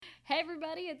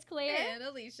everybody, it's Claire. And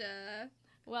Alicia.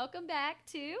 Welcome back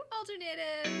to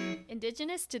Alternative.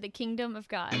 Indigenous to the Kingdom of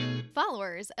God.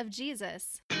 Followers of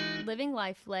Jesus. Living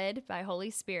life led by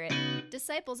Holy Spirit.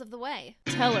 Disciples of the way.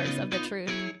 Tellers of the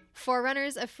truth.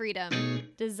 Forerunners of freedom.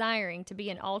 Desiring to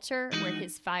be an altar where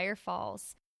his fire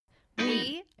falls.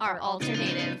 We are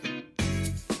Alternative.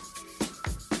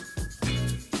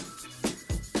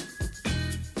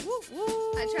 Woo,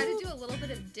 woo. I try to do a little bit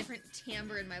of different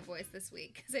timbre in my voice this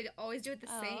week because I always do it the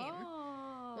same.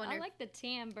 Oh, Wonder I if- like the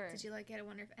timbre. Did you like it? I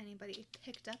wonder if anybody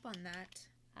picked up on that.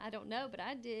 I don't know, but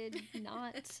I did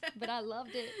not. But I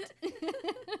loved it.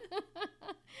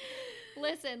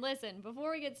 Listen,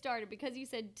 before we get started, because you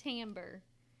said timbre,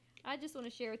 I just want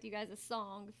to share with you guys a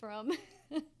song from...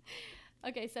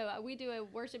 Okay, so we do a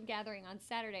worship gathering on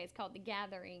Saturday. It's called The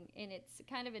Gathering, and it's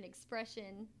kind of an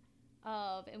expression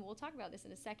of, and we'll talk about this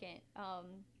in a second,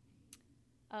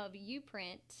 of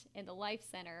Uprint and the Life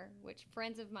Center, which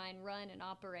friends of mine run and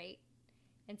operate.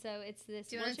 And so it's this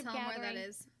Do you want to worship tell them gathering. where that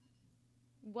is?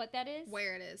 What that is?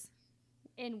 Where it is?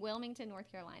 In Wilmington,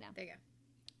 North Carolina. There you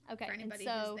go. Okay, For anybody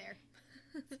and so who's there.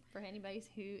 for anybody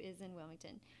who is in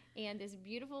Wilmington, and this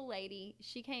beautiful lady,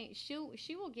 she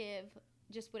will give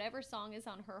just whatever song is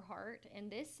on her heart.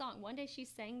 And this song, one day she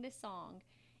sang this song,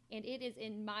 and it is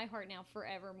in my heart now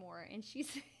forevermore. And she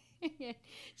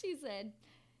said,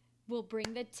 "We'll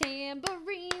bring the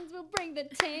tambourines, we'll bring the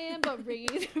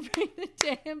tambourines, we'll bring the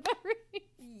tambourines."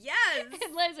 Yes!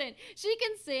 And listen, she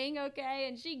can sing, okay,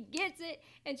 and she gets it,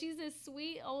 and she's this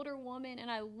sweet older woman, and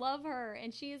I love her,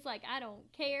 and she's like, I don't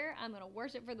care, I'm going to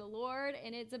worship for the Lord,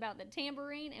 and it's about the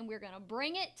tambourine, and we're going to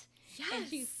bring it. Yes! And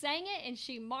she sang it, and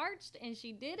she marched, and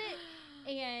she did it,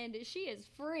 and she is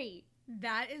free.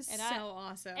 That is And so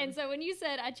awesome. And so when you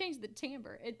said, I changed the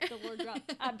timbre, the Lord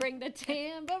dropped, I bring the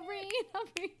tambourine, I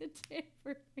bring the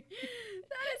tambourine.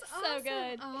 That is So awesome.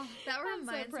 good. Oh, that I'm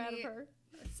reminds so proud me. of her.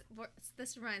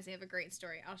 This reminds me of a great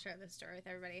story. I'll share this story with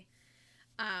everybody.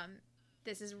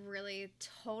 This is really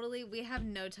totally, we have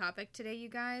no topic today, you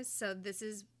guys. So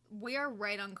we are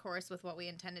right on course with what we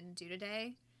intended to do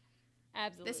today.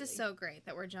 Absolutely. This is so great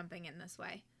that we're jumping in this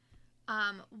way.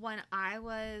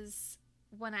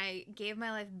 When I gave my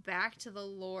life back to the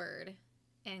Lord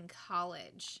in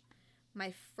college,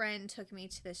 my friend took me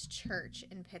to this church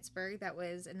in Pittsburgh that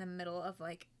was in the middle of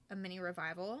like a mini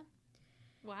revival.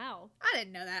 Wow. I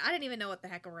didn't know that. I didn't even know what the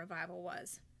heck a revival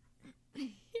was.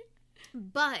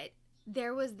 But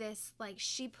there was this, like,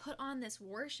 she put on this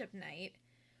worship night.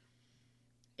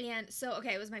 And so,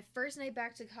 okay, it was my first night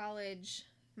back to college,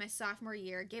 my sophomore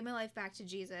year, gave my life back to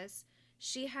Jesus.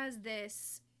 She has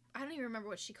this, I don't even remember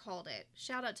what she called it.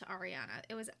 Shout out to Ariana.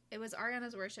 It was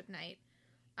Ariana's worship night.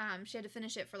 She had to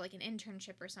finish it for like an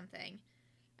internship or something.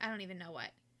 I don't even know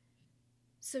what.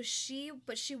 So she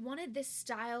wanted this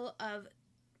style of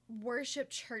worship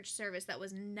church service that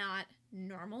was not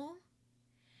normal.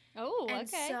 Oh, And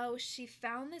okay. so she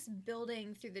found this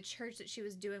building through the church that she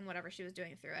was doing whatever she was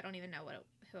doing through. I don't even know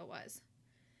who it was.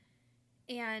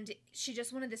 And she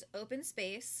just wanted this open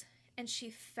space, and she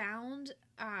found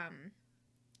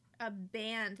a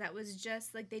band that was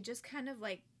just like, they just kind of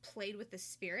like played with the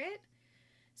spirit.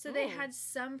 So they Ooh. had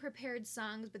some prepared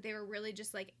songs, but they were really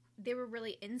just like, they were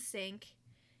really in sync.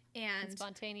 And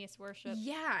spontaneous worship.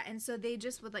 Yeah, and so they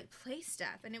just would like play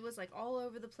stuff, and it was like all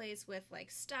over the place with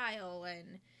like style,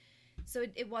 and so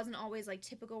it wasn't always like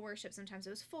typical worship. Sometimes it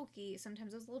was folky,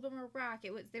 sometimes it was a little bit more rock.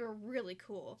 They were really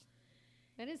cool.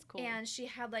 That is cool. And she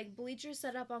had like bleachers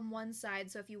set up on one side,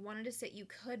 so if you wanted to sit you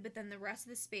could, but then the rest of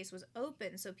the space was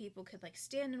open so people could like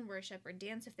stand and worship or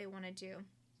dance if they wanted to.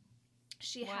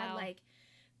 She Wow.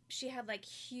 had like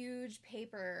huge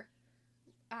paper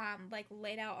like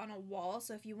laid out on a wall,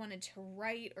 so if you wanted to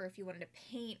write or if you wanted to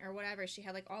paint or whatever, she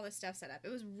had like all this stuff set up. It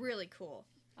was really cool.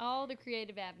 All the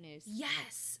creative avenues.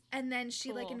 Yes. And then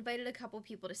she like Cool. invited a couple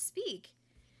people to speak.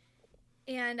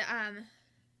 And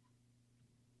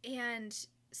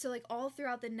so like all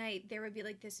throughout the night there would be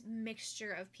like this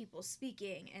mixture of people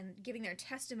speaking and giving their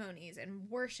testimonies and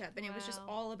worship, and it was just Wow.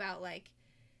 all about like,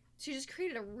 she just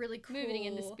created a really cool Moving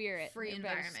in the spirit. free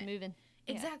Everybody's just environment. moving.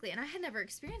 Yeah. Exactly. And I had never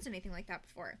experienced anything like that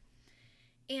before.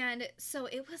 And so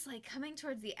it was like coming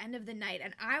towards the end of the night,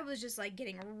 and I was just like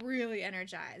getting really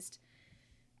energized.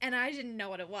 And I didn't know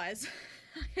what it was.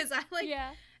 Because I like,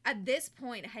 Yeah. at this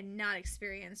point, had not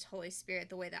experienced Holy Spirit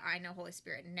the way that I know Holy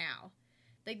Spirit now.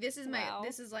 Like, this is Wow.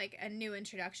 this is like a new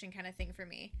introduction kind of thing for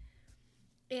me.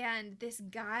 And this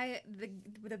guy,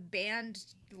 the band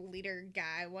leader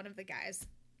guy, one of the guys,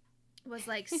 was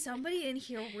like, somebody in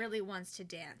here really wants to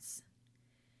dance.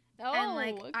 Oh, And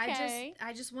like okay.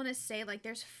 I just want to say, like,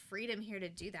 there's freedom here to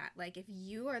do that. Like, if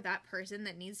you are that person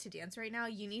that needs to dance right now,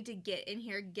 you need to get in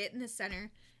here, get in the center,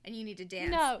 and you need to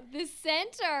dance. No, the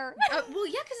center. Well,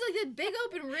 yeah, because like the big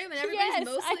open room and everybody's Yes,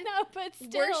 mostly I know, but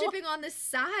still. worshiping on the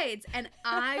sides, and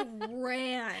I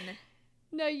ran.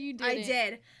 No, you didn't. I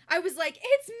did. I was like,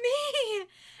 it's me,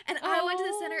 and I went to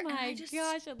the center, Oh and my I just,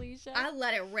 gosh, Alicia. I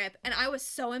let it rip, and I was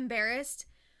so embarrassed.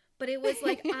 But it was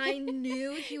like I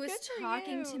knew he was Good for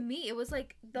talking you. to me. It was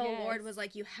like the Lord Yes. was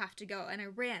like, you have to go. And I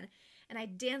ran. And I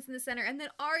danced in the center. And then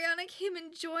Ariana came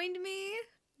and joined me.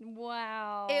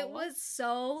 Wow. It was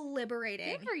so liberating.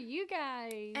 good for you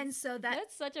guys. And so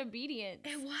that's such obedience.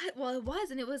 it was, well, it was.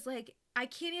 And it was like, I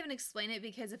can't even explain it,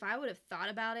 because if I would have thought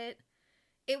about it,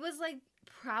 it was like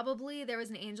probably there was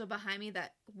an angel behind me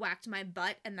that whacked my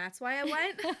butt. And that's why I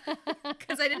went.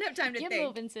 Because I didn't have time to Get think.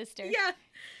 moving, sister. Yeah.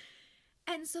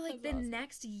 And so, like, That's the awesome.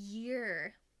 next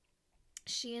year,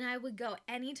 she and I would go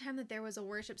anytime that there was a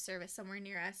worship service somewhere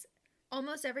near us.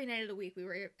 Almost every night of the week, we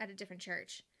were at a different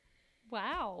church.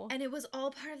 Wow. And it was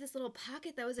all part of this little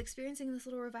pocket that was experiencing this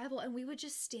little revival. And we would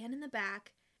just stand in the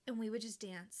back and we would just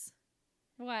dance.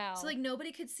 Wow. So, like,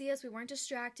 nobody could see us. We weren't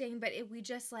distracting, but we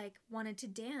just, like, wanted to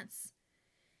dance.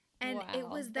 And it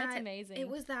Wow, was that's that, amazing. it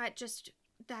was that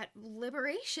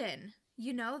liberation,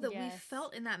 you know, that we Yes.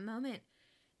 felt in that moment.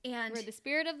 And where the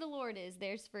Spirit of the Lord is,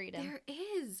 there's freedom. there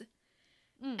is.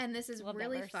 Mm, And this is love that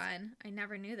really verse. fun. I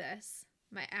never knew this.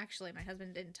 My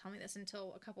husband didn't tell me this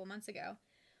until a couple months ago.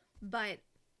 But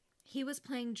he was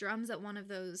playing drums at one of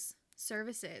those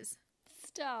services.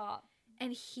 Stop.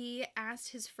 And he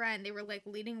asked his friend, they were like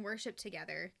leading worship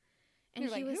together. And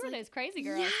You're he like, was who are like, those crazy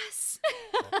girls? yes.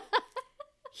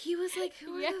 He was like,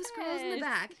 who are those girls in the Yes.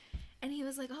 back? And he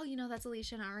was like, oh, that's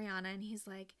Alicia and Ariana. And he's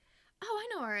like, oh,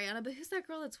 I know Ariana, but who's that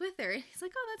girl that's with her? And he's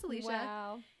like, oh, that's Alicia.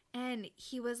 Wow. And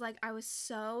he was like, I was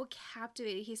so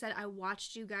captivated. He said, I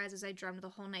watched you guys as I drummed the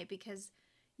whole night, because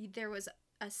there was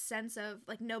a sense of,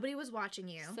 like, nobody was watching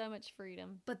you, So much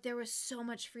freedom. but there was so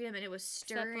much freedom, and it was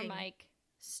Except for Mike.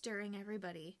 stirring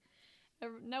everybody.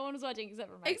 No one was watching except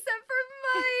for Mike. Except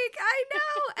for Mike. I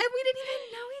know. And we didn't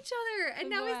even know each other. And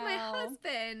now he's my Wow.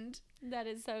 husband. That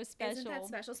is so special. Isn't that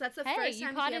special? So that's the Hey, first you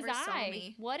time caught he his ever saw eye.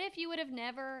 me. What if you would have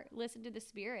never listened to the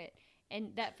Spirit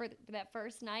and that for that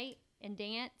first night and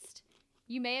danced?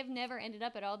 You may have never ended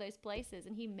up at all those places,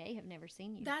 and he may have never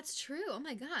seen you. That's true. Oh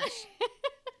my gosh.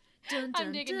 Dun, I'm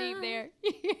dun, digging deep dun. there.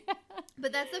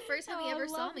 But that's the first time he Oh, ever I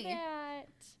saw love me. that.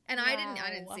 And I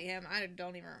didn't Wow. see him. I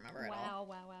don't even remember at all.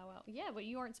 Wow. Yeah, but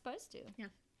you weren't supposed to.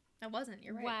 I wasn't.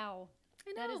 You're right. Wow.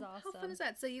 I that know. is How fun awesome. is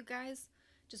that? So you guys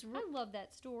just I love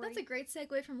that story. that's a great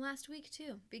segue from last week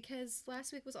too, because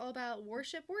last week was all about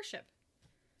worship.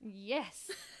 Yes.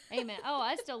 Amen. Oh,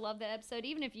 I still love that episode.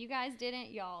 Even if you guys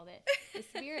didn't, y'all, that the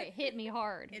Spirit hit me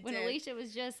hard. It when did. Alicia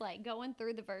was just like going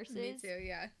through the verses. Me too,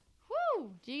 yeah.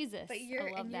 Woo! Jesus. But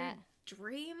I love that.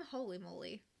 dream, holy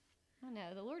moly. I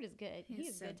know. The Lord is good. He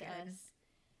is so good to us.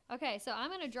 Okay, so I'm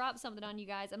going to drop something on you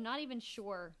guys. I'm not even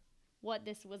sure what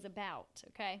this was about,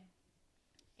 okay?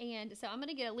 And so I'm going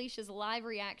to get Alicia's live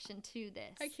reaction to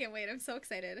this. I can't wait. I'm so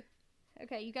excited.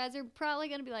 Okay, you guys are probably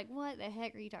going to be like, what the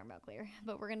heck are you talking about, Claire?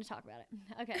 But we're going to talk about it.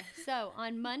 Okay, so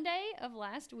on Monday of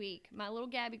last week, my little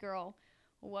Gabby girl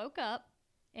woke up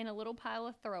in a little pile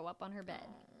of throw up on her bed.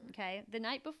 Okay, the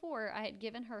night before, I had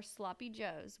given her sloppy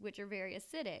joes, which are very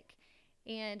acidic.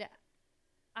 And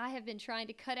I have been trying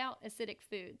to cut out acidic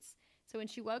foods. So when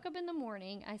she woke up in the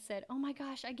morning, I said, oh my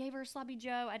gosh, I gave her a sloppy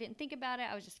joe. I didn't think about it.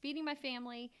 I was just feeding my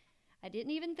family. I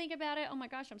didn't even think about it. Oh my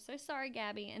gosh, I'm so sorry,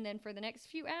 Gabby. And then for the next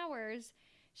few hours,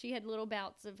 she had little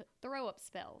bouts of throw up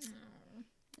spells.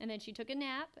 And then she took a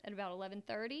nap at about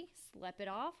 11:30, slept it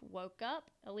off, woke up.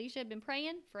 Alicia had been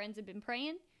praying. Friends had been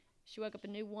praying. She woke up a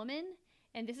new woman.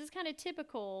 And this is kind of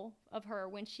typical of her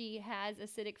when she has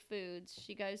acidic foods.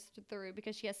 She goes through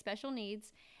because she has special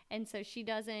needs. And so she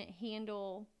doesn't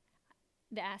handle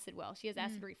the acid well. She has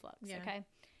acid reflux. Yeah. Okay.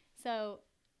 So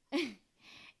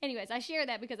anyways, I share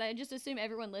that because I just assume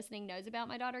everyone listening knows about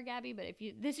my daughter, Gabby. But if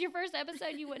this is your first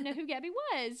episode, you wouldn't know who Gabby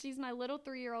was. She's my little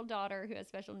 3-year-old daughter who has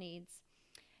special needs.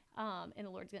 And the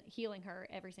Lord's healing her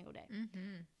every single day.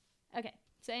 Mm-hmm. Okay.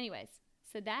 So anyways,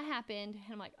 so that happened.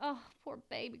 And I'm like, oh, poor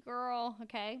baby girl.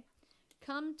 Okay.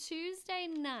 Come Tuesday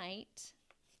night,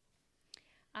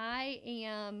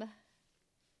 I'm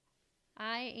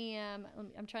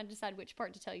trying to decide which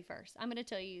part to tell you first. I'm going to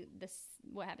tell you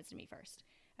what happens to me first.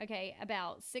 Okay,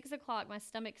 about 6 o'clock, my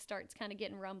stomach starts kind of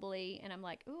getting rumbly, and I'm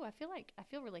like, ooh, I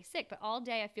feel really sick, but all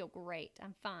day I feel great.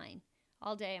 I'm fine.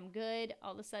 All day I'm good.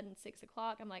 All of a sudden, 6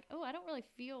 o'clock, I'm like, oh, I don't really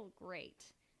feel great.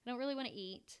 I don't really want to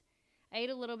eat. I ate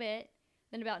a little bit,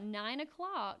 Then about 9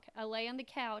 o'clock, I lay on the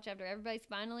couch after everybody's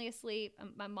finally asleep.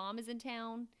 My mom is in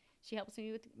town. She helps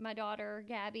me with my daughter,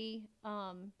 Gabby.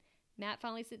 Matt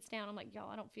finally sits down. I'm like, y'all,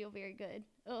 I don't feel very good.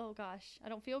 Oh, gosh, I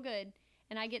don't feel good.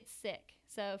 And I get sick.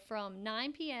 So from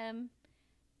 9 p.m.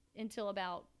 until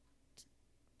about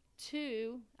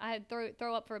 2, I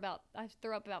throw up about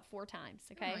 4 times,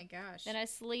 okay? Oh, my gosh. Then I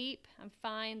sleep. I'm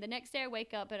fine. The next day I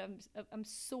wake up and I'm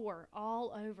sore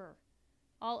all over.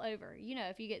 All over. You know,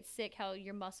 if you get sick, how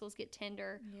your muscles get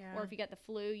tender. Yeah. Or if you got the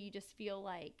flu, you just feel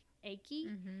like achy.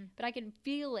 Mm-hmm. But I can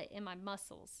feel it in my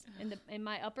muscles, in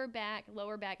my upper back,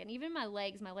 lower back, and even my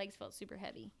legs. My legs felt super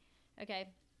heavy. Okay.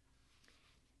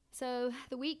 So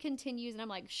the week continues, and I'm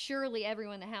like, surely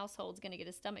everyone in the household is going to get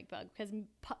a stomach bug, because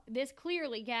this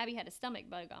clearly Gabby had a stomach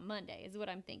bug on Monday is what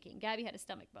I'm thinking. Gabby had a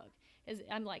stomach bug.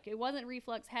 I'm like, it wasn't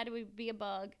reflux, had to be a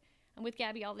bug. I'm with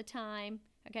Gabby all the time.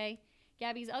 Okay.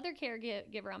 Gabby's other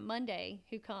caregiver on Monday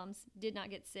who comes did not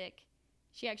get sick.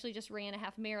 She actually just ran a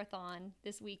half marathon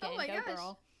this weekend. Oh my gosh.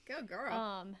 Girl. Go girl.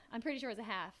 I'm pretty sure it was a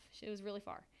half. It was really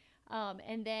far.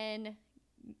 And then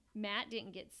Matt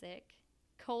didn't get sick.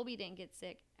 Colby didn't get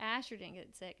sick. Asher didn't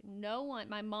get sick. No one,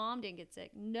 my mom didn't get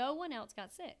sick. No one else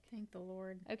got sick. Thank the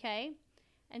Lord. Okay?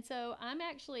 And so I'm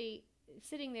actually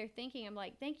sitting there thinking, I'm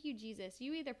like, thank you, Jesus.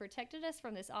 You either protected us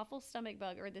from this awful stomach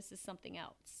bug or this is something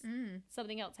else.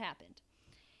 Something else happened.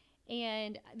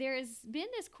 And there has been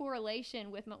this correlation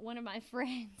with one of my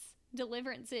friends'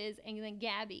 deliverances and then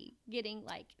Gabby getting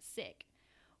like sick,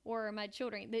 or my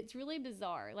children. It's really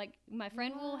bizarre. Like my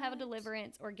friend will have a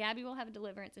deliverance, or Gabby will have a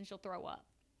deliverance and she'll throw up.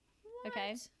 What?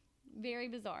 Okay. Very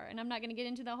bizarre. And I'm not going to get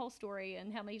into the whole story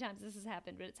and how many times this has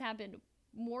happened, but it's happened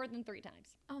more than 3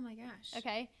 times. Oh my gosh.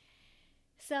 Okay.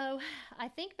 So I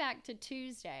think back to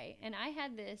Tuesday, and I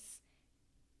had this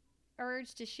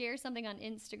urge to share something on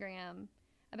Instagram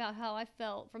about how I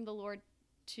felt from the Lord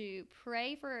to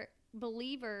pray for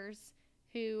believers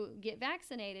who get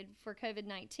vaccinated for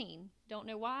COVID-19. Don't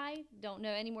know why. Don't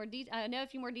know any more details. I know a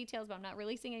few more details, but I'm not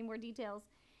releasing any more details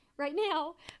right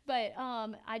now. But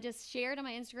I just shared on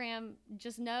my Instagram,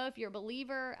 just know if you're a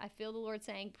believer, I feel the Lord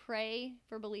saying, pray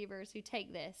for believers who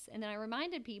take this. And then I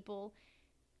reminded people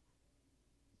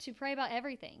to pray about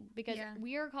everything, because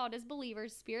we are called as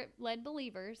believers, Spirit-led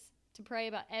believers, to pray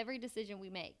about every decision we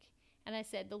make. And I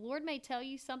said, the Lord may tell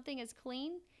you something is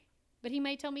clean, but he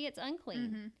may tell me it's unclean.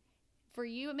 Mm-hmm. For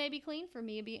you, it may be clean. For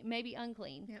me, it may be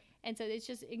unclean. Yep. And so it's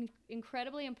just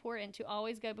incredibly important to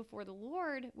always go before the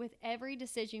Lord with every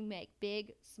decision you make,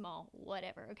 big, small,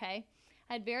 whatever, okay?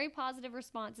 I had very positive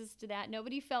responses to that.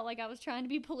 Nobody felt like I was trying to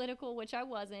be political, which I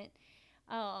wasn't.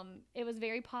 It was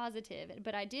very positive.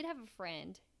 But I did have a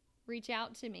friend reach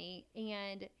out to me,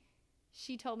 and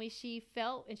she told me she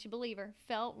felt, and she believed her,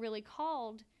 felt really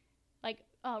called, like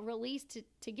released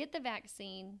to get the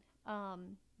vaccine,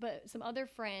 but some other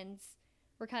friends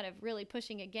were kind of really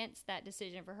pushing against that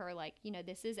decision for her, like, you know,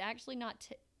 this is actually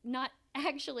not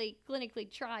actually clinically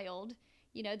trialed,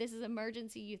 you know, this is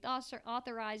emergency use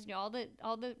authorized, you know,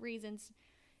 all the reasons.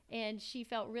 And she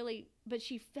felt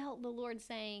the Lord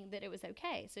saying that it was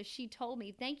okay. So she told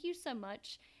me, thank you so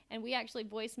much. And we actually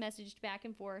voice messaged back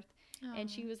and forth.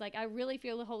 And she was like, I really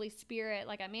feel the Holy Spirit,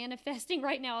 like I'm manifesting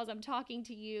right now as I'm talking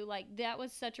to you. Like that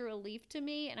was such a relief to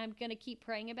me, and I'm going to keep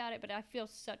praying about it, but I feel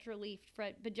such relief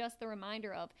but just the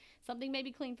reminder of something may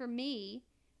be clean for me,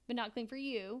 but not clean for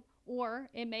you, or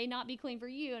it may not be clean for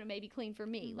you and it may be clean for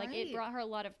me. Right. Like it brought her a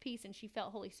lot of peace, and she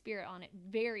felt Holy Spirit on it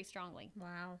very strongly.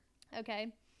 Wow. Okay.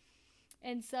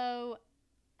 And so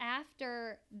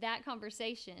after that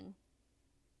conversation,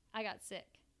 I got sick.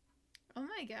 Oh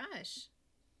my gosh.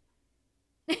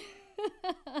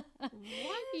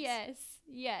 What?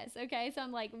 Yes. Okay. So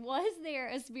I'm like, was there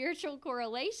a spiritual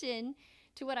correlation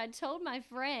to what I told my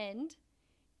friend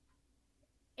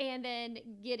and then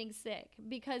getting sick?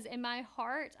 Because in my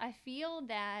heart, I feel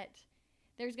that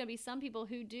there's going to be some people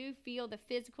who do feel the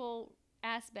physical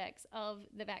aspects of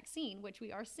the vaccine, which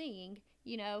we are seeing,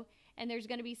 you know, and there's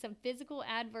going to be some physical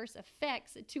adverse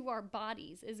effects to our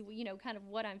bodies, is, you know, kind of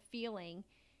what I'm feeling.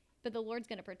 But the Lord's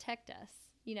going to protect us.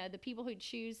 You know, the people who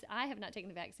choose, I have not taken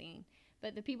the vaccine,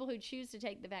 but the people who choose to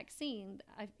take the vaccine,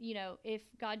 you know, if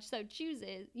God so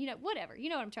chooses, you know, whatever, you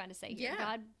know what I'm trying to say here.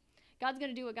 Yeah. God's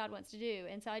going to do what God wants to do.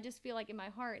 And so I just feel like in my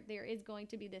heart, there is going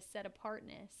to be this set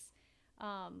apartness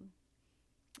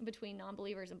between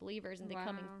non-believers and believers in the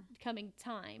coming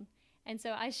time. And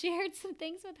so I shared some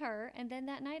things with her, and then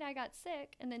that night I got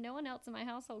sick, and then no one else in my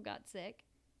household got sick.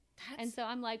 And so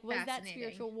I'm like, was that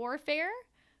spiritual warfare?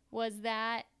 Was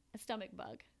that a stomach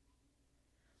bug?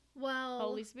 Well,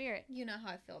 Holy Spirit. You know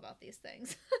how I feel about these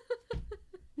things.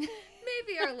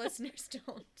 Maybe our listeners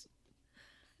don't.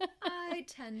 I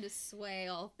tend to sway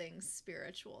all things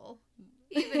spiritual,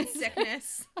 even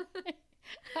sickness.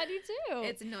 I do too.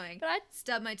 It's annoying. But I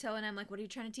Stub my toe and I'm like, what are you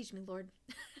trying to teach me, Lord?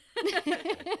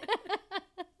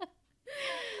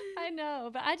 I know,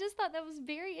 but I just thought that was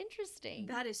very interesting.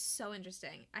 That is so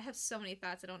interesting. I have so many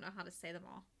thoughts. I don't know how to say them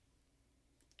all.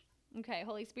 Okay,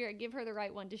 Holy Spirit, give her the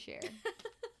right one to share.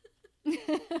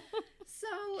 So,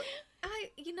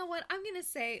 you know what? I'm going to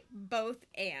say both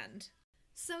and.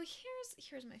 So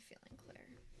here's my feeling,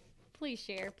 Claire. Please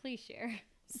share. Please share.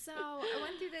 So I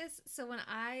went through this. So when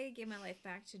I gave my life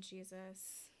back to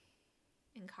Jesus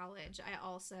in college, I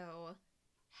also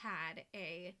had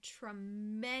a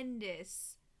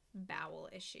tremendous bowel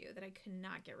issue that I could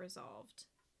not get resolved.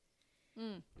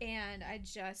 And I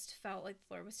just felt like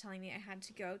the Lord was telling me I had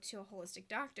to go to a holistic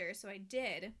doctor. So I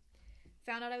did.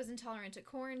 Found out I was intolerant to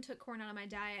corn, took corn out of my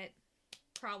diet,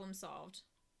 problem solved.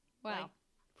 Wow. Like,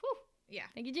 whew. Yeah.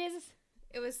 Thank you, Jesus.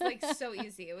 It was like so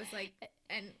easy. It was like,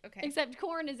 and okay. Except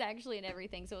corn is actually in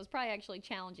everything, so it was probably actually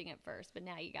challenging at first, but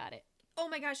now you got it. Oh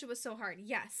my gosh, it was so hard.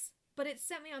 Yes. But it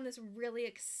sent me on this really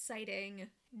exciting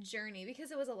journey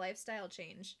because it was a lifestyle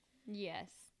change.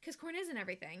 Yes. Because corn isn't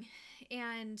everything.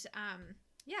 And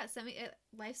yeah, it sent me a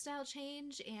lifestyle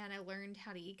change, and I learned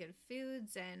how to eat good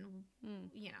foods and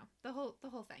you know, the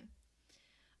whole thing.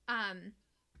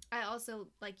 I also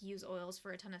like use oils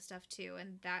for a ton of stuff too,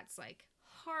 and that's like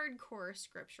hardcore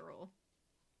scriptural.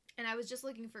 And I was just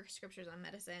looking for scriptures on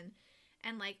medicine,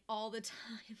 and like all the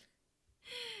time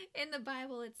in the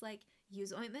Bible it's like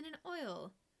use ointment and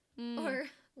oil, or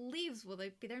leaves will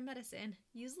be their medicine.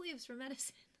 Use leaves for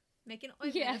medicine. Make an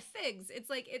ointment of figs. It's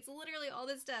like, it's literally all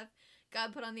this stuff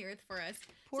God put on the earth for us.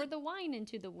 Pour the wine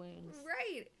into the wounds.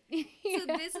 Right. Yeah. So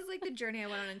this is like the journey I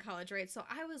went on in college, right? So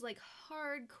I was like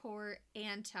hardcore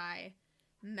anti-medicine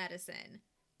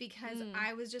because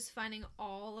I was just finding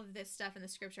all of this stuff in the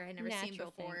scripture I had never seen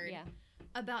before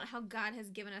about how God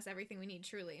has given us everything we need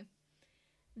truly.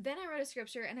 Then I read a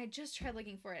scripture and I just tried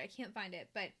looking for it. I can't find it,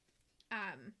 but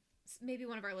maybe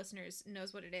one of our listeners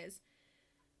knows what it is.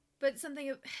 But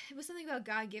it was something about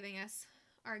God giving us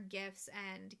our gifts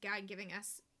and God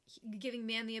giving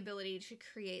man the ability to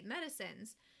create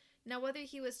medicines. Now, whether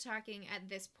he was talking at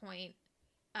this point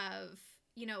of,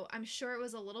 you know, I'm sure it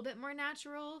was a little bit more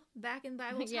natural back in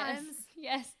Bible times.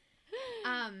 Yes.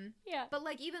 Yeah. But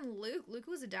like even Luke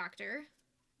was a doctor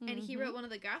and he wrote one of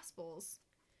the Gospels.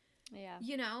 Yeah.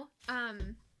 You know?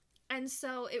 And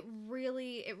so it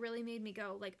really made me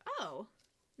go like, oh,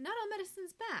 not all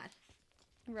medicine's bad.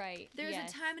 Right. There's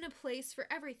a time and a place for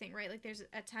everything, right? Like there's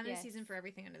a time and a season for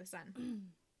everything under the sun.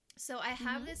 So I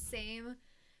have this same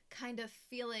kind of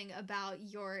feeling about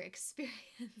your experience.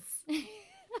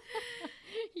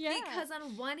 Yeah. Because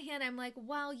on one hand, I'm like,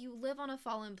 well, you live on a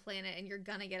fallen planet and you're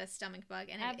gonna get a stomach bug,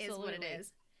 and it is what it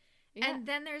is. Yeah. And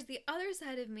then there's the other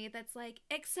side of me that's like,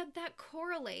 except that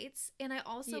correlates, and I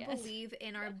also believe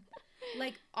in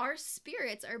our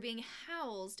spirits are being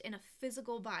housed in a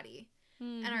physical body.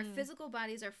 And our physical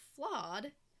bodies are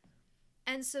flawed.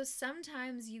 And so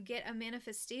sometimes you get a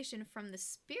manifestation from the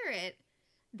spirit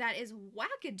that is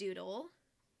wackadoodle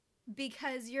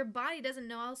because your body doesn't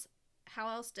know how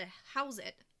else to house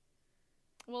it.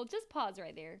 Well, just pause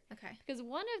right there. Okay. Because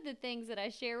one of the things that I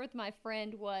share with my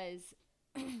friend was,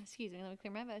 excuse me, let me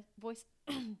clear my voice.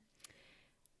 That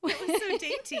was so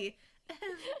dainty.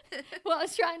 Well, I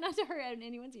was trying not to hurt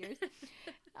anyone's ears.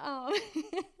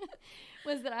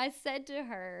 Was that I said to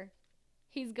her,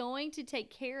 he's going to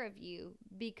take care of you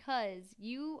because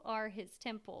you are his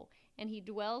temple and he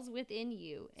dwells within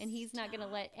you, and he's not going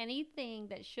to let anything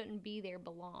that shouldn't be there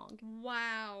belong.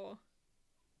 Wow.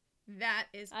 That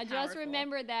is powerful. I just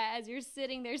remember that as you're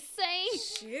sitting there saying.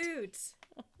 Shoot.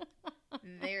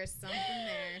 There's something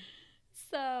there.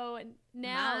 So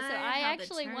now, I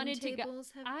actually wanted to go.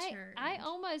 I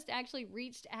almost actually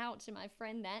reached out to my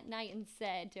friend that night and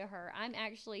said to her, I'm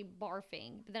actually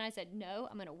barfing. But then I said, no,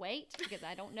 I'm going to wait because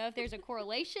I don't know if there's a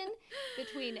correlation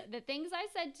between the things I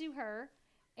said to her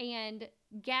and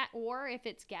or if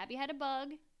it's Gabby had a bug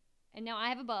and now I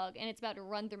have a bug and it's about to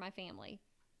run through my family.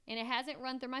 And it hasn't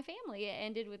run through my family. It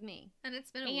ended with me. And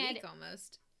it's been a week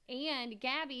almost. And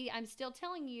Gabby, I'm still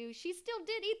telling you, she still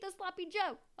did eat the sloppy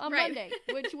Joe on Monday,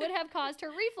 which would have caused her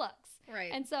reflux. Right.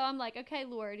 And so I'm like, okay,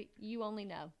 Lord, you only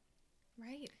know.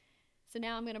 Right. So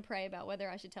now I'm going to pray about whether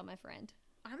I should tell my friend.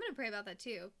 I'm going to pray about that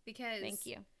too because... Thank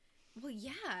you. Well,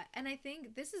 yeah. And I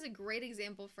think this is a great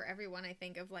example for everyone, I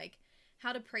think, of like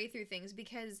how to pray through things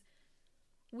because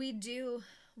we do,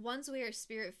 once we are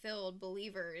spirit-filled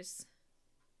believers...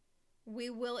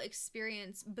 we will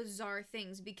experience bizarre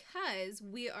things because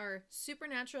we are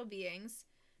supernatural beings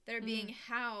that are being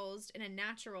housed in a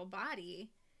natural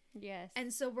body. Yes.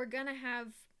 And so we're going to have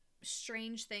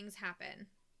strange things happen.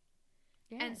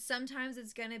 Yes. And sometimes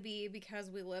it's going to be because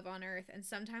we live on earth, and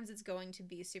sometimes it's going to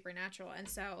be supernatural. And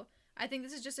so I think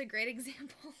this is just a great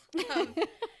example of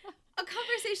a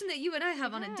conversation that you and I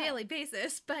have on a daily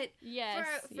basis. But yes,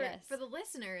 for the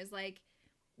listeners, like,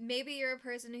 maybe you're a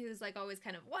person who's like always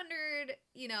kind of wondered,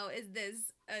 you know, is this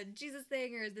a Jesus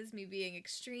thing or is this me being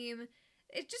extreme?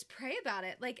 Just pray about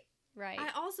it. Like, right.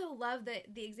 I also love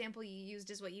that the example you used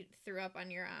is what you threw up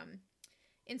on your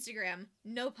Instagram.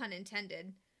 No pun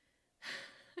intended.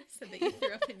 I said that you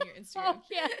threw up in your Instagram. Oh,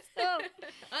 yes. Oh.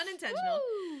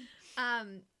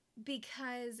 Unintentional.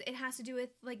 Because it has to do with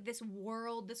like this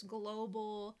world, this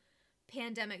global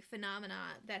pandemic phenomena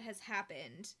that has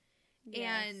happened.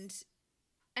 Yes.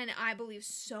 And I believe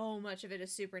so much of it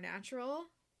is supernatural.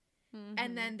 Mm-hmm.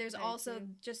 And then there's I also too.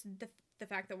 just the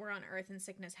fact that we're on earth and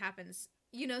sickness happens.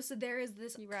 You know, so there is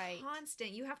this Right.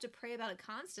 constant, you have to pray about it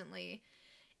constantly.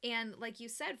 And like you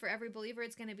said, for every believer,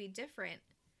 it's going to be different.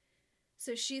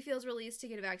 So she feels released to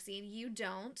get a vaccine. You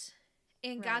don't.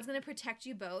 And Right. God's going to protect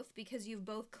you both because you've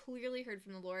both clearly heard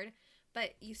from the Lord.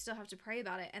 But you still have to pray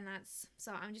about it. And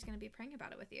so I'm just going to be praying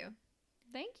about it with you.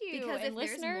 Thank you. Because and if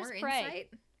there's listeners, more pray. insight,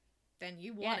 then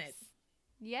you want Yes. it.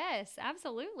 Yes,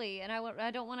 absolutely. And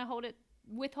I don't want to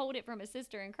withhold it from a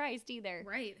sister in Christ either.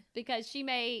 Right. Because she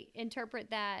may interpret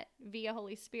that via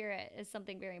Holy Spirit as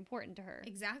something very important to her.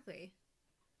 Exactly.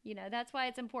 You know, that's why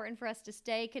it's important for us to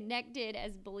stay connected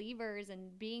as believers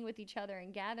and being with each other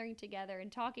and gathering together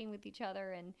and talking with each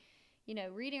other and, you know,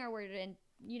 reading our word and,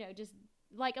 you know, just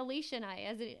like Alicia and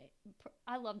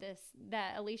I love this,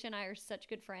 that Alicia and I are such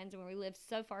good friends and we live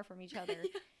so far from each other.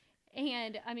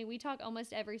 And I mean, we talk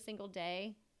almost every single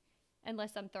day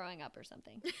unless I'm throwing up or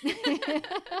something.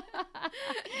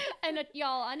 And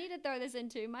y'all, I need to throw this in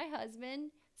too. My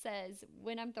husband says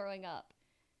when I'm throwing up,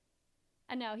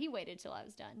 I know he waited till I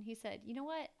was done. He said, you know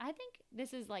what? I think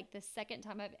this is like the second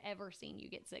time I've ever seen you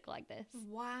get sick like this.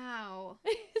 Wow.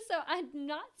 So I'm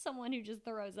not someone who just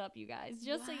throws up, you guys,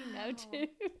 just so you know Wow. too.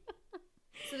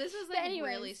 So this was But like anyways.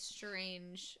 really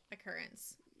strange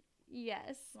occurrence.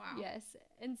 Yes. Wow. Yes.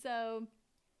 And so,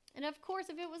 and of course,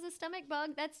 if it was a stomach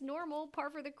bug, that's normal, par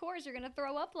for the course. You're going to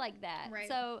throw up like that. Right.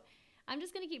 So I'm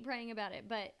just going to keep praying about it.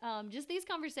 But just these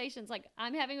conversations, like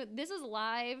I'm having, this is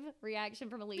live reaction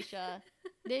from Alicia.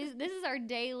 This is our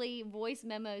daily voice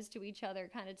memos to each other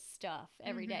kind of stuff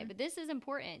every day. Mhm. But this is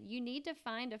important. You need to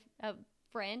find a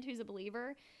friend who's a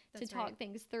believer That's to talk right.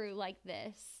 things through like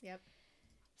this. Yep.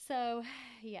 So,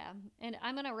 yeah. And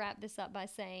I'm going to wrap this up by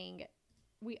saying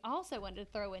we also wanted to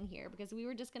throw in here because we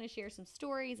were just going to share some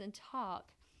stories and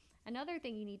talk. Another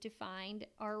thing you need to find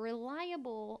are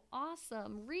reliable,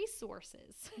 awesome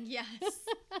resources. Yes.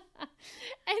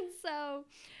 And so,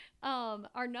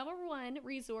 our number one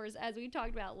resource, as we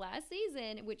talked about last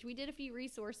season, which we did a few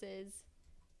resources,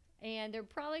 and they're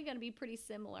probably going to be pretty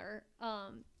similar,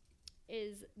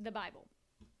 is the Bible.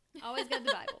 Always got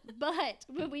the Bible. But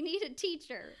when we need a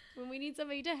teacher, when we need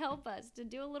somebody to help us to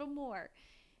do a little more,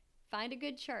 find a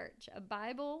good church, a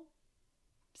Bible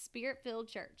Spirit-filled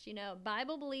church, you know,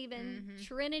 Bible believing, Mhm.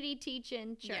 Trinity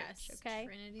teaching church. Yes. Okay.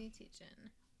 Trinity teaching.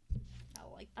 I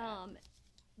like that.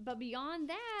 But beyond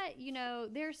that, you know,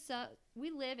 we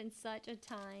live in such a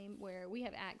time where we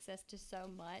have access to so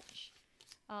much.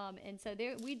 And so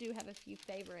we do have a few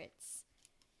favorites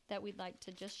that we'd like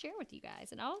to just share with you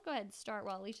guys. And I'll go ahead and start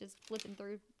while Alicia's flipping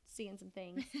through, seeing some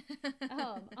things.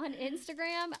 On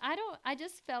Instagram, I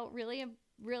just felt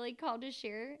really called to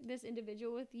share this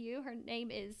individual with you. Her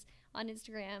name is on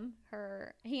Instagram.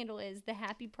 Her handle is The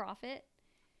Happy Prophet.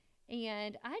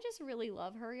 And I just really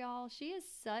love her, y'all. She is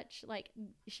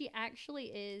she actually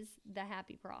is the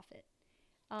happy prophet.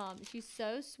 She's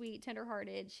so sweet,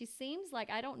 tenderhearted. She seems like,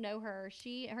 I don't know her.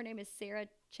 Her name is Sarah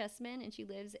Chessman, and she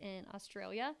lives in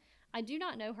Australia. I do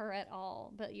not know her at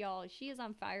all, but y'all, she is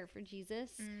on fire for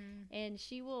Jesus, and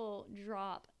she will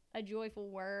drop a joyful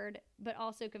word, but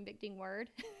also convicting word.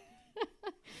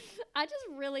 I just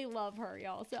really love her,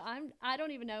 y'all. So I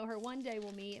don't even know her. One day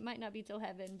we'll meet. It might not be till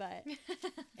heaven, but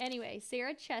anyway,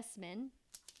 Sarah Chessman,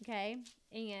 okay,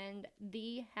 and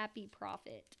The Happy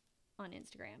Prophet on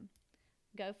Instagram.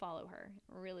 Go follow her.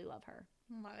 Really love her.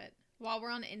 Love it. While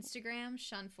we're on Instagram,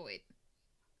 Sean Foyt.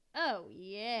 Oh,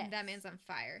 yeah. That man's on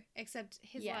fire. Except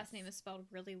his Yes. last name is spelled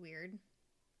really weird.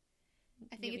 I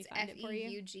Let think me it's find it for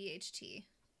you. Feught.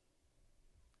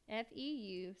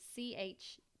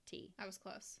 Feucht. I was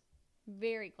close.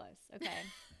 Very close. Okay.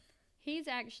 He's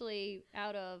actually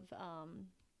out of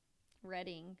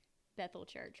Reading Bethel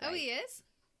Church. Right? Oh, he is?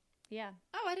 Yeah.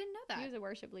 Oh, I didn't know that. He was a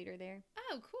worship leader there.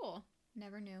 Oh, cool.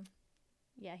 Never knew.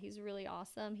 Yeah, he's really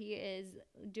awesome. He is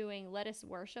doing Let Us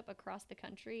Worship across the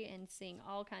country and seeing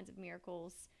all kinds of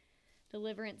miracles,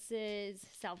 deliverances,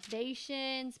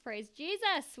 salvations. Praise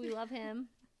Jesus. We love him.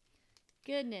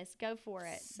 Goodness, go for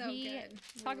it. So good.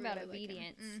 Talk We about really like him.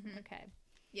 obedience. Mhm. Okay.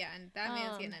 Yeah, and that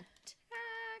man's getting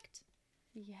attacked.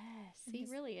 Yes, And he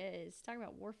he's- really is. Talk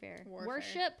about warfare. Warfare.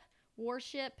 Worship,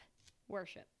 worship,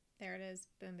 worship. There it is.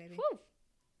 Boom, baby. Whew.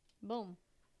 Boom.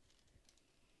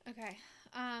 Okay.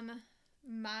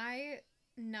 My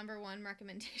number one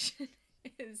recommendation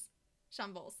is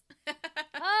Sean Bowles.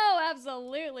 Oh,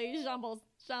 absolutely. Shambles.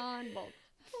 Sean Bolt.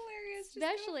 Hilarious.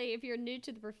 Especially if you're new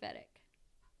to the prophetic.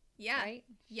 Yeah. Right?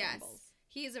 Yes. Shambles.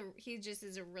 He just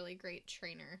is a really great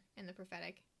trainer in the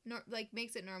prophetic.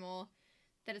 Makes it normal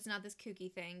that it's not this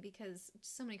kooky thing, because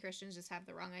so many Christians just have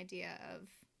the wrong idea of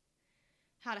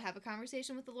how to have a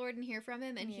conversation with the Lord and hear from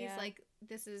him, and he's Yeah. like,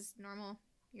 this is normal.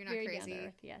 You're not Very down crazy. to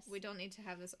earth, yes. We don't need to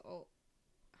have this old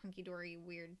hunky-dory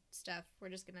weird stuff. We're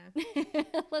just gonna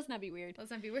Let's not be weird.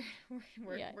 let's not be weird.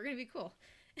 We're Yeah. gonna be cool.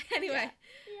 Anyway,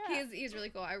 Yeah. he's really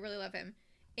cool. I really love him.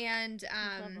 And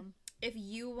Love 'em. if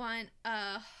you want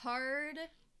a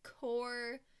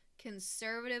hardcore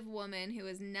conservative woman who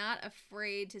is not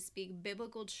afraid to speak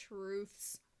biblical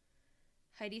truths,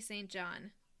 Heidi St.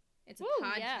 John. It's a Ooh,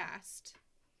 podcast.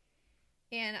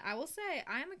 yeah. And I will say,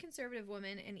 I'm a conservative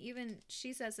woman, and even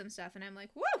she says some stuff, and I'm like,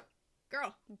 woo,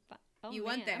 girl. Oh, You man.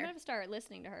 went I'm there. gonna have to start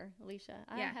listening to her, Alicia.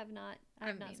 I Yeah. have not. I I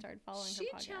have not mean, started following She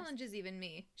her podcast. challenges even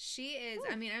me. She is, Ooh.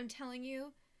 I mean, I'm telling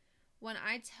you, when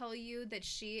I tell you that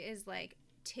she is like,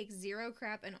 takes zero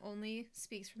crap and only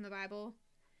speaks from the Bible,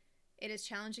 it is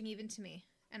challenging even to me.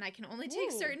 And I can only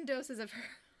take Ooh. certain doses of her.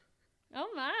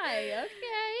 Oh my.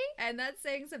 Okay. And that's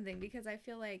saying something, because I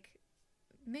feel like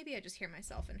maybe I just hear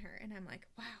myself in her, and I'm like,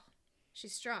 wow,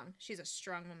 she's strong. She's a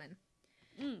strong woman.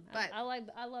 But-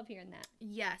 I love hearing that.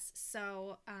 Yes.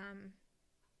 So,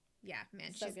 yeah,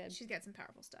 man, So good. she's got some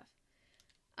powerful stuff.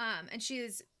 And she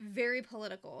is very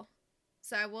political.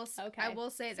 So I will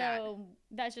say that. So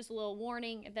that's just a little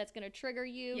warning. If that's going to trigger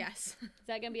you, Yes. is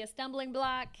that going to be a stumbling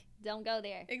block? Don't go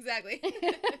there. Exactly.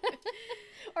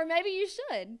 Or maybe you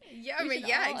should. Yeah, I We mean, should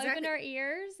yeah, all exactly. open our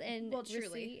ears and Well, truly.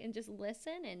 receive and just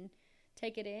listen and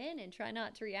take it in and try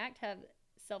not to react. Have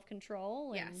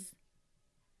self-control and Yes.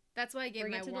 That's why I gave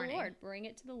bring my it to warning. the Lord. Bring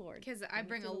it to the Lord. Because I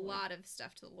bring it to a the Lord. lot of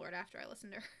stuff to the Lord after I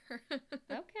listen to her.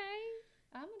 Okay,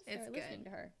 I'm gonna It's start good. listening to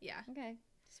her. Yeah. Okay,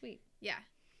 sweet. Yeah.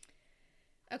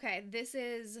 Okay, this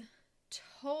is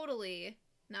totally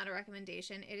not a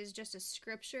recommendation. It is just a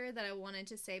scripture that I wanted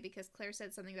to say because Claire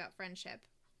said something about friendship.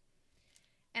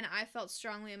 And I felt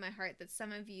strongly in my heart that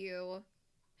some of you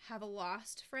have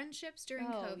lost friendships during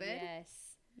COVID.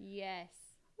 Yes.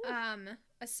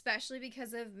 Especially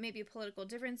because of maybe political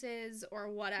differences or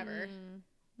whatever. Mhm.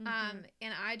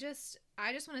 And I just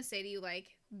want to say to you,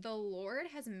 like, the Lord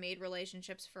has made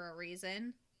relationships for a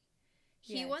reason.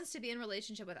 He Yes. wants to be in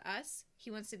relationship with us. He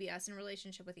wants to be us in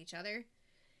relationship with each other.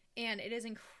 And it is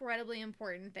incredibly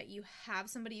important that you have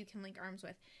somebody you can link arms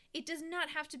with. It does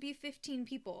not have to be 15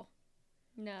 people.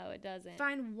 No, it doesn't.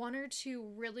 Find one or two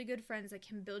really good friends that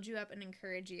can build you up and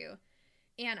encourage you.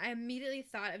 And I immediately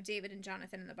thought of David and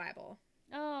Jonathan in the Bible.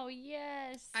 Oh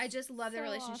yes. I just love their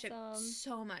So relationship awesome.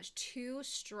 so much. Two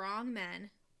strong men,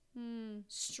 Mm.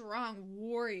 strong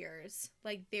warriors.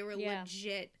 Like, they were Yeah.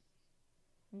 legit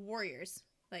warriors.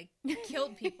 Like,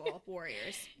 killed people,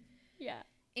 warriors. Yeah.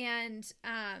 And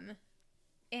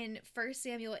in 1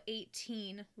 Samuel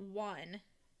 18:1,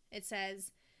 it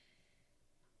says,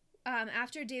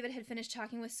 after David had finished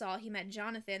talking with Saul, he met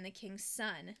Jonathan, the king's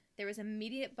son. There was an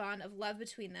immediate bond of love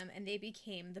between them, and they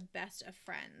became the best of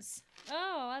friends.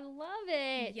 Oh, I love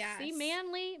it. See, Yes.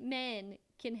 manly men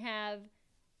can have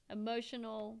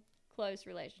emotional, close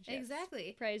relationships.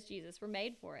 Exactly. Praise Jesus. We're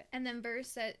made for it. And then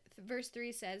verse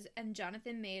 3 says, and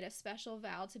Jonathan made a special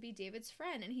vow to be David's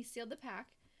friend, and he sealed the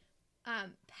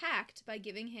pact by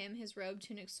giving him his robe,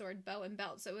 tunic, sword, bow, and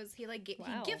belt. So it was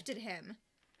Wow. he gifted him.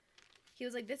 He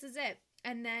was like, this is it.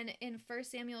 And then in 1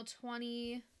 Samuel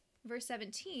 20, verse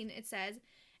 17, it says,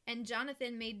 and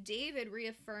Jonathan made David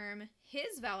reaffirm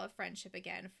his vow of friendship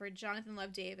again, for Jonathan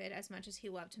loved David as much as he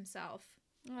loved himself.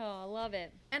 Oh, I love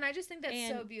it. And I just think that's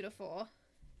so And- beautiful.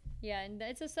 Yeah, and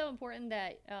it's just so important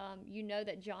that you know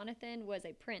that Jonathan was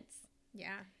a prince.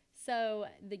 Yeah. So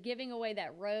the giving away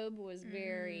that robe was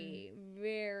very,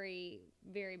 very,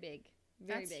 very big.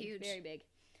 Very That's big. huge. Very big.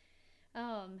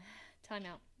 Time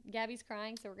out. Gabby's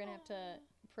crying, so we're gonna have to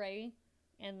pray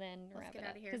and then Let's wrap get it up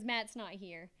outta here. because Matt's not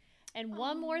here. And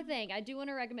one more thing, I do want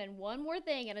to recommend one more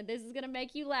thing, and this is gonna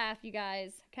make you laugh, you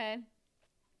guys. Okay.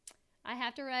 I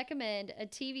have to recommend a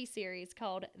TV series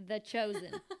called The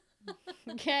Chosen.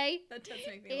 Okay? That does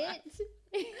make me laugh.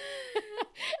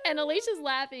 And Alicia's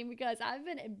laughing because I've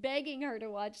been begging her to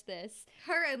watch this.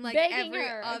 Her and like Begging every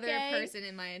her, other okay? person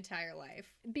in my entire life.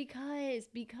 Because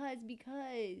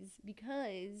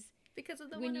Because of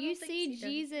the when wonderful you things see he does.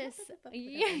 Jesus,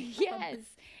 yes,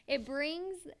 it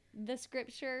brings the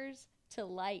scriptures to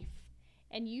life.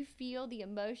 And you feel the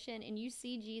emotion and you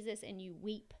see Jesus and you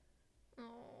weep. Oh.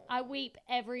 I weep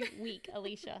every week,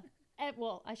 Alicia.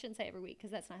 Well, I shouldn't say every week because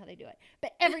that's not how they do it.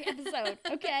 But every episode,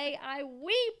 okay? I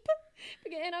weep.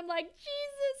 And I'm like,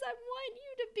 Jesus, I want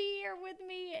you to be here with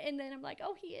me. And then I'm like,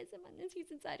 oh, he is.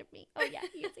 He's inside of me. Oh, yeah,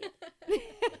 he is.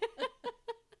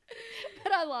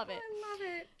 But I love it. I love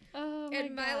it. Oh,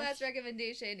 And my gosh. last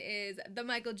recommendation is the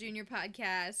Michael Jr.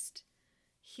 podcast.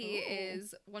 He Ooh.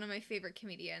 is one of my favorite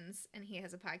comedians, and he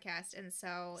has a podcast. And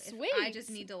so if Sweet. I just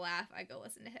need to laugh, I go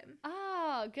listen to him.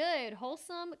 Oh, good.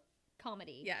 Wholesome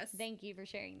comedy. Yes. Thank you for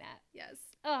sharing that. Yes.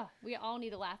 Oh, we all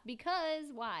need to laugh because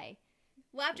why?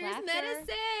 Laughter is Laughter.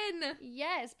 medicine.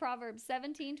 Yes, Proverbs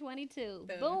 17:22. Boom.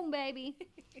 Boom, baby.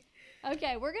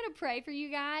 Okay, we're going to pray for you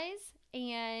guys.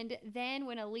 And then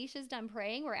when Alicia's done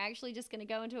praying, we're actually just going to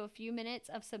go into a few minutes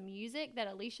of some music that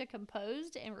Alicia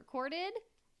composed and recorded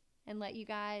and let you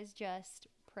guys just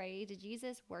pray to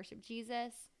Jesus, worship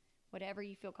Jesus, whatever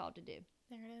you feel called to do.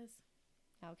 There it is.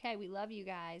 Okay, we love you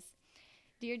guys.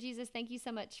 Dear Jesus, thank you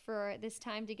so much for this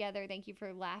time together. Thank you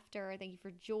for laughter. Thank you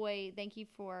for joy. Thank you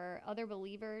for other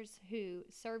believers who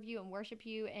serve you and worship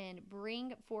you and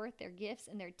bring forth their gifts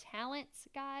and their talents,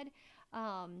 God,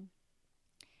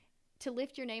 to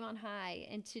lift your name on high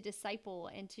and to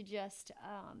disciple and to just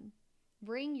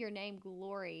bring your name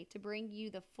glory, to bring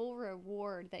you the full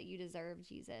reward that you deserve,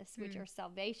 Jesus, which are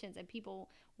salvations and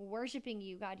people worshiping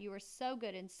you. God, you are so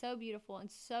good and so beautiful and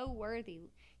so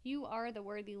worthy. You are the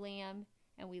worthy Lamb.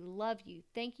 And we love you.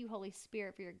 Thank you, Holy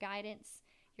Spirit, for your guidance,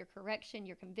 your correction,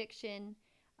 your conviction.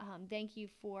 Thank you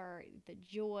for the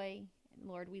joy.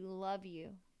 Lord, we love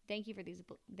you. Thank you for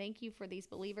these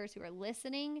believers who are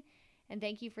listening, and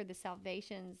thank you for the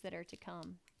salvations that are to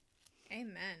come.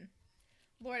 Amen.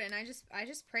 Lord, and I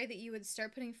just pray that you would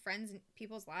start putting friends in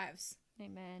people's lives.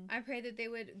 Amen. I pray that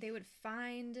they would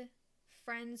find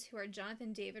friends who are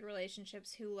Jonathan David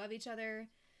relationships, who love each other,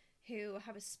 who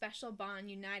have a special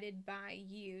bond united by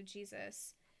you,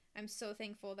 Jesus. I'm so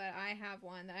thankful that I have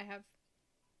one, that I have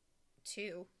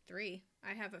 2, 3.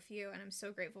 I have a few, and I'm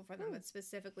so grateful for them, but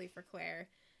specifically for Claire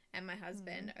and my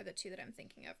husband are the 2 that I'm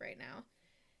thinking of right now.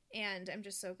 And I'm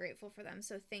just so grateful for them.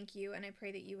 So thank you, and I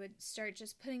pray that you would start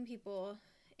just putting people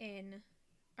in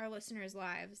our listeners'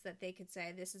 lives that they could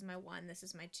say, this is my 1, this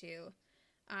is my 2.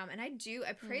 And I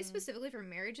pray specifically for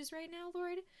marriages right now,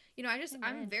 Lord. You know,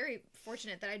 I'm very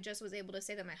fortunate that I just was able to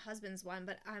say that my husband's 1,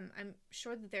 but I'm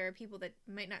sure that there are people that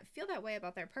might not feel that way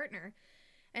about their partner.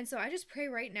 And so I just pray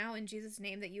right now in Jesus'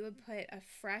 name that you would put a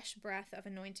fresh breath of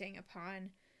anointing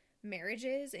upon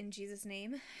marriages in Jesus'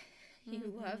 name.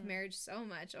 You love marriage so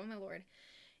much. Oh my Lord.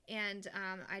 And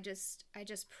I just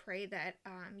pray that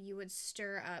you would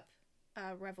stir up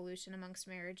a revolution amongst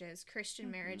marriages, Christian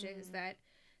marriages, that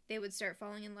they would start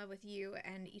falling in love with you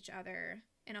and each other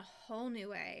in a whole new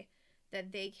way,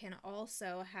 that they can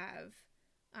also have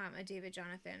a David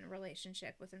Jonathan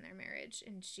relationship within their marriage.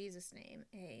 In Jesus' name,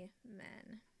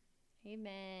 amen.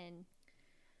 Amen.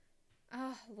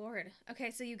 Oh, Lord.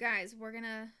 Okay, so you guys, we're going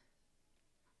to...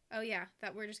 Oh, yeah,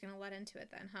 that we're just going to let into it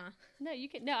then, huh? No, you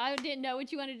can. No, I didn't know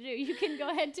what you wanted to do. You can go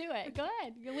ahead to it. Go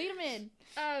ahead. You lead them in.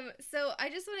 So I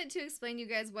just wanted to explain to you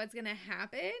guys what's going to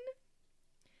happen.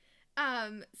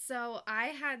 So I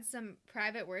had some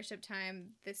private worship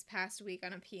time this past week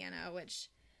on a piano, which,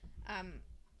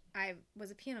 I was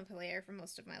a piano player for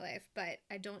most of my life, but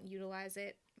I don't utilize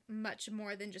it much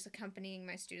more than just accompanying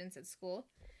my students at school.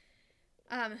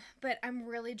 But I'm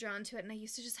really drawn to it, and I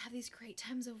used to just have these great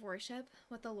times of worship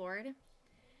with the Lord.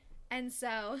 And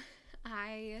so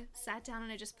I sat down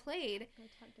and I just played, Go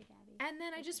talk to Gabby. and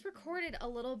then I just recorded a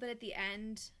little bit at the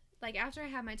end. Like, after I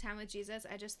had my time with Jesus,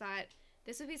 I just thought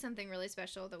this would be something really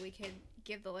special that we could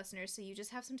give the listeners, so you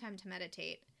just have some time to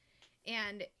meditate.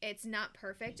 And it's not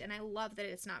perfect, and I love that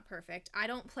it's not perfect. I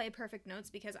don't play perfect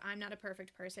notes because I'm not a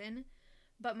perfect person,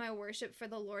 but my worship for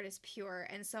the Lord is pure.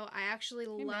 And so I actually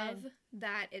love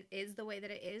that it is the way that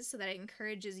it is, so that it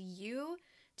encourages you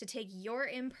to take your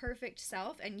imperfect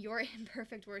self and your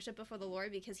imperfect worship before the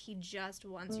Lord, because he just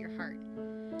wants your heart.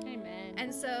 Amen.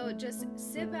 And so just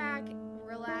sit back,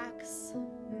 relax,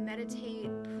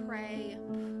 meditate, pray,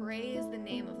 praise the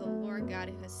name of the Lord God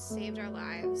who has saved our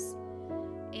lives,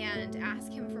 and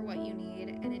ask him for what you need,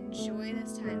 and enjoy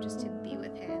this time just to be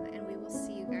with him.